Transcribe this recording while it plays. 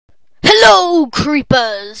Hello,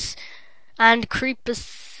 creepers and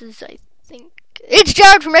creepuses, I think. It's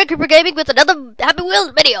Jared from Red Creeper Gaming with another Happy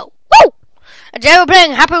Wheels video. Woo! And today we're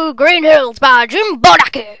playing Happy Green Hills by Jim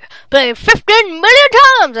Bodaki. Played 15 million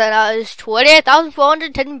times and it's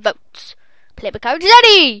 28,410 votes. Play because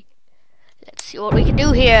Eddie. Let's see what we can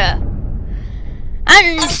do here.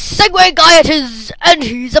 And Segway Guy it is, and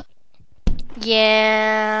he's up.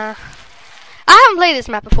 Yeah. I haven't played this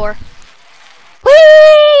map before.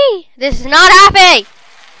 Whee! This is not happy!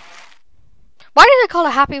 Why do they call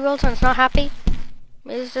it Happy Wheels when it's not happy?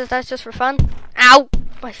 That's just for fun. Ow!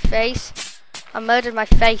 My face. I murdered my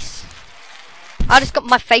face.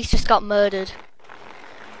 My face just got murdered.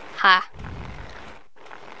 Ha.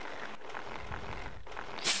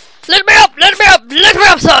 Let me up! Let me up! Let me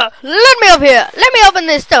up, sir! Let me up here! Let me open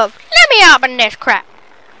this stuff! Let me open this crap!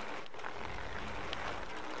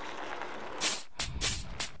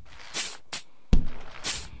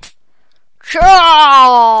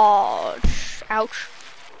 Charge! Ouch.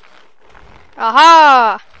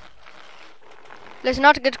 Aha! Let's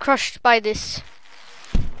not get crushed by this.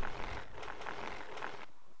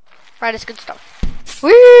 Right, it's good stuff.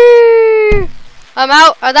 Whee! I'm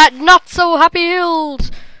out of that not so happy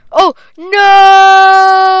hills. Oh no!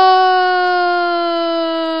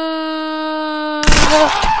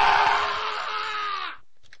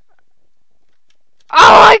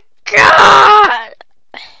 Oh my god!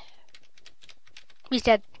 He's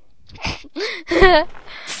dead.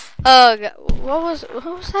 Oh god, what was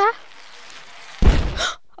that?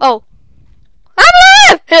 Oh, I'm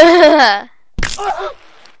alive!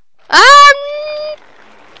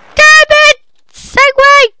 Damn it!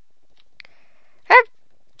 Segway!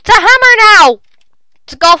 It's a hammer now!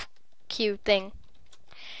 It's a golf cue thing.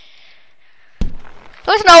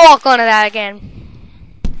 Let's not walk onto that again.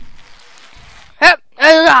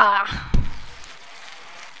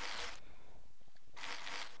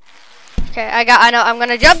 Okay, I know, I'm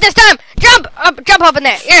gonna jump this time! Jump up in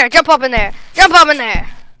there! Yeah, jump up in there! Jump up in there!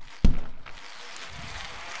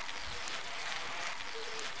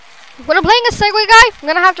 When I'm playing a Segway guy, I'm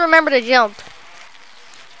gonna have to remember to jump.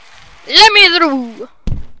 Let me through!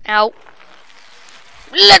 Ow.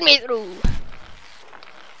 Let me through!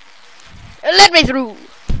 Let me through!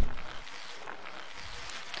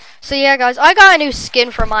 So yeah guys, I got a new skin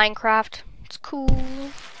for Minecraft. It's cool.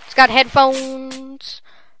 It's got headphones.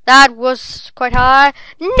 That was quite high.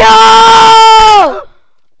 No!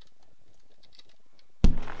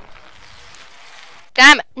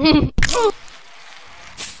 Damn it.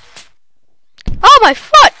 Oh, my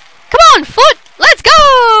foot! Come on, foot! Let's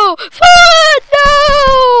go! Foot!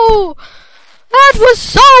 No! That was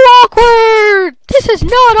so awkward! This is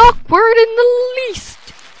not awkward in the least.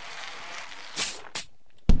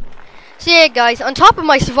 So yeah, guys, on top of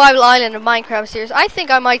my Survival Island and Minecraft series, I think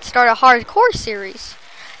I might start a hardcore series.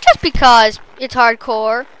 Just because it's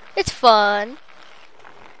hardcore, it's fun.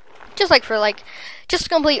 Just to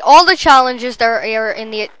complete all the challenges there are in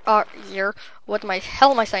the what the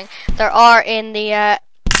hell am I saying? There are in the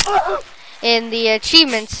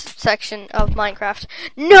achievements section of Minecraft.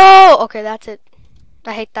 No! Okay, that's it.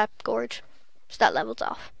 I hate that gorge. So that level's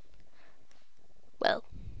off. Well.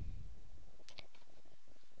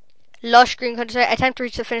 Lush green countryside. Attempt to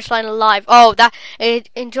reach the finish line alive. Oh,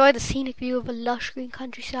 enjoy the scenic view of a lush green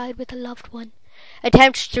countryside with a loved one.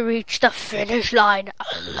 Attempt to reach the finish line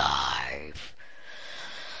alive.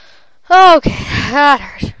 Okay, that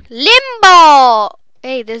hurt. Limbo!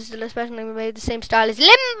 Hey, this is the special thing we made the same style as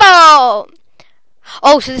Limbo!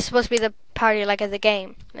 Oh, so this is supposed to be the party like as a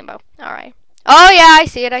game. Limbo. Alright. Oh yeah, I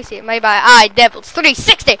see it. Made by iDevils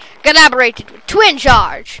 360 collaborated with Twin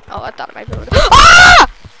Charge. Oh, I thought it might be Ah!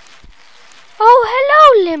 Oh,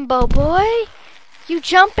 hello, Limbo boy. You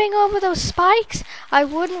jumping over those spikes? I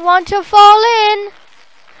wouldn't want to fall in.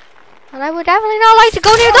 And I would definitely not like to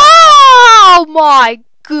go near Oh my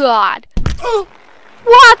god.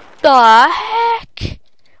 What the heck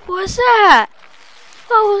was that?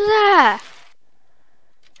 What was that?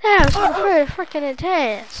 That was pretty freaking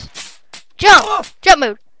intense. Jump! Jump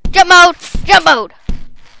mode! Jump mode! Jump mode!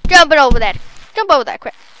 Jump it over that. Jump over that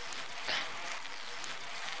quick.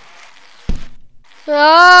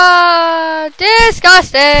 Ah,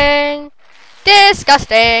 disgusting.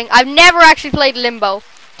 Disgusting. I've never actually played Limbo,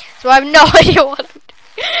 so I have no idea what I'm doing.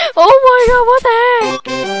 Oh my god, what the heck?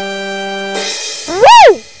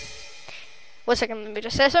 Woo! 1 second, let me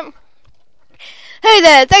just say something. Hey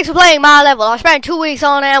there, thanks for playing my level. I spent 2 weeks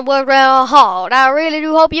on it and worked real hard. I really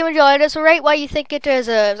do hope you enjoyed it, so rate what you think it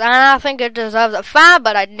deserves. And I think it deserves a 5,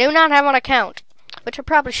 but I do not have an account, which I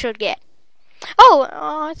probably should get. Oh,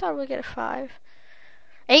 I thought we'd get a 5.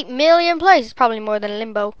 8 million plays is probably more than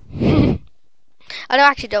Limbo. I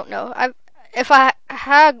actually don't know. If I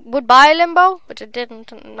would buy Limbo, which I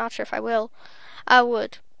didn't, and I'm not sure if I will, I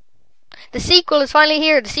would. The sequel is finally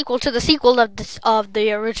here. The sequel to the sequel of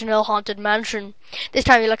the original Haunted Mansion. This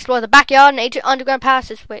time you'll explore the backyard and ancient underground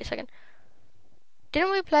passages. Wait a second.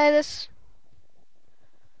 Didn't we play this?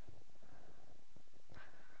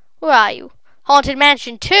 Where are you? Haunted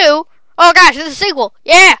Mansion 2? Oh gosh, this is a sequel.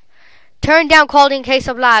 Yeah! Turn down quality in case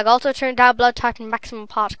of lag. Also turn down blood type and maximum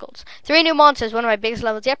particles. 3 new monsters. One of my biggest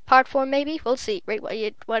levels yet. Part 4 maybe. We'll see. Rate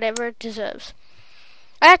whatever it deserves.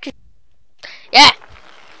 I actually... Yeah!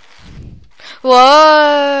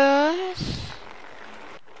 What?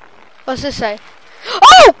 What's this say?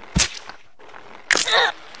 Oh!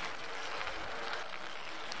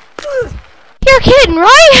 You're kidding,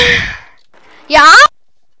 right? Yeah?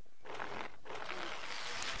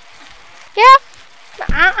 Yeah,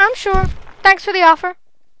 I'm sure. Thanks for the offer.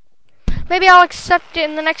 Maybe I'll accept it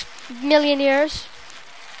in the next million years.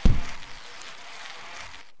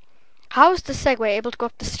 How is the Segway able to go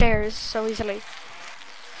up the stairs so easily?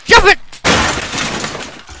 Jump it!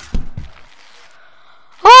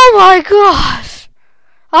 Oh my gosh!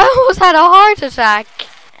 I almost had a heart attack.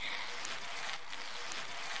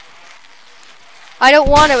 I don't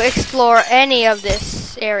want to explore any of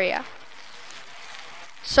this area.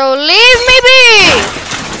 So leave me be!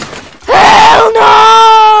 Hell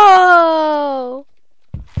no!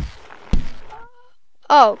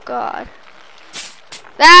 Oh god.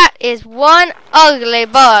 That is one ugly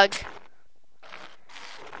bug.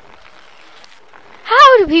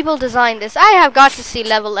 How do people design this? I have got to see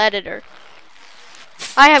level editor.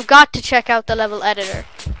 I have got to check out the level editor.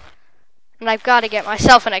 And I've got to get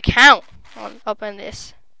myself an account on open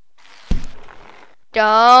this.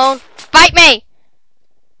 Don't bite me!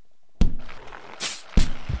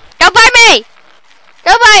 Don't bite me!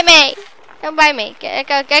 Don't bite me! Don't bite me! Go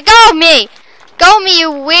of me! Go of me,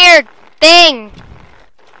 you weird thing!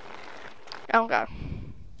 Oh god.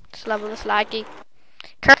 This level is laggy.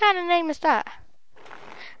 What kind of name is that?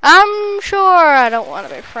 I'm sure I don't want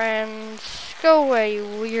to be friends. Go away, you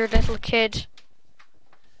weird little kid.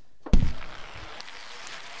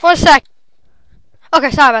 1 sec. Okay,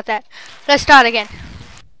 sorry about that. Let's start again.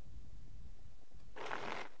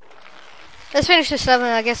 Let's finish this level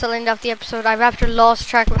and I guess I'll end off the episode. I've after lost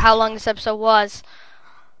track of how long this episode was.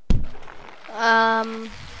 I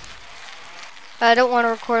don't want to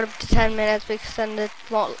record up to 10 minutes because then it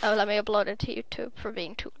won't let me upload it to YouTube for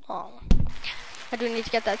being too long. I do need to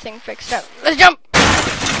get that thing fixed out. Let's jump!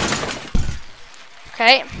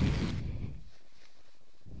 Okay.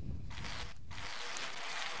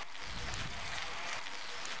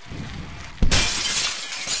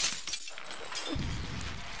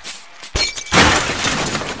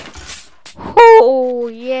 Oh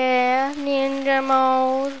yeah, ninja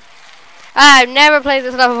mode. I've never played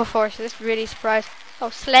this level before, so this is really surprised. Oh,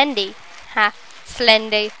 Slendy. Ha,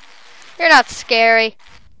 Slendy. You're not scary.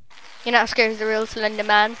 You're not scary as the real Slender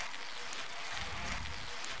Man.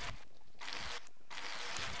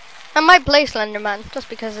 I might play Slender Man just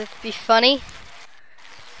because it'd be funny.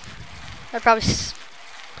 I'd probably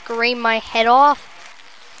scream my head off.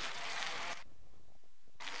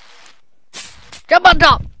 Jump on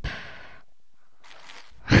top!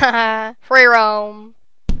 Haha, free roam.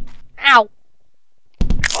 Ow!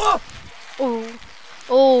 Oh! Ooh.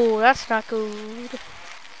 Oh, that's not good.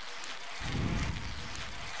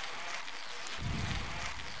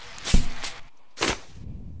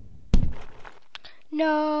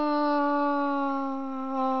 No.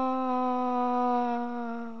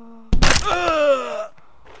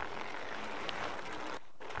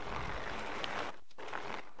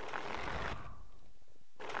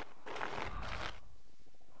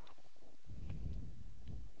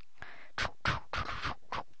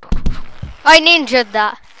 I ninja'd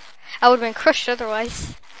that. I would have been crushed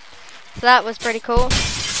otherwise. So that was pretty cool.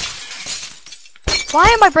 Why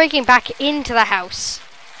am I breaking back into the house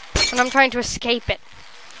when I'm trying to escape it?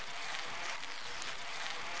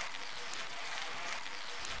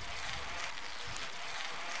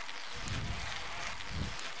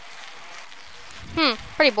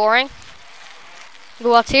 Pretty boring.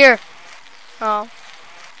 What's here? Oh.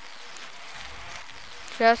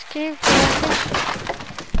 Just keep walking.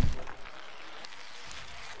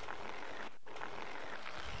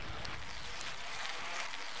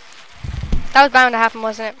 That was bound to happen,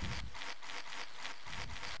 wasn't it?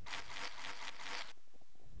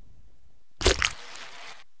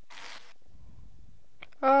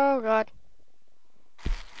 Oh god.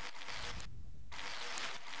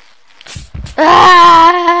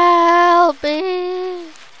 Help me!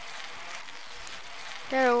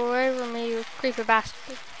 Get away from me, you creepy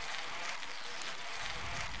bastard.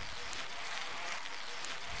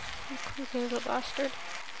 You little bastard.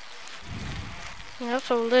 Yeah, that's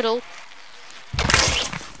so little.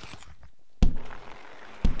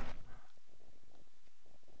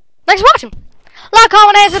 Thanks for watching. Like,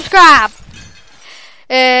 comment, and subscribe.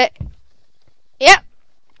 Yep.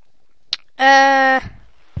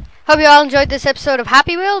 Hope you all enjoyed this episode of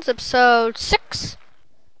Happy Wheels, episode 6.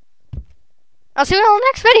 I'll see you all in the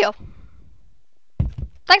next video.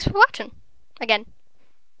 Thanks for watching. Again.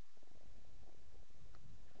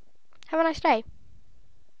 Have a nice day.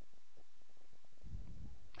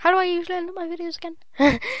 How do I usually end up my videos again?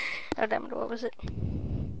 Oh damn it, what was it?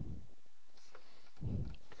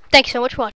 Thanks so much for watching.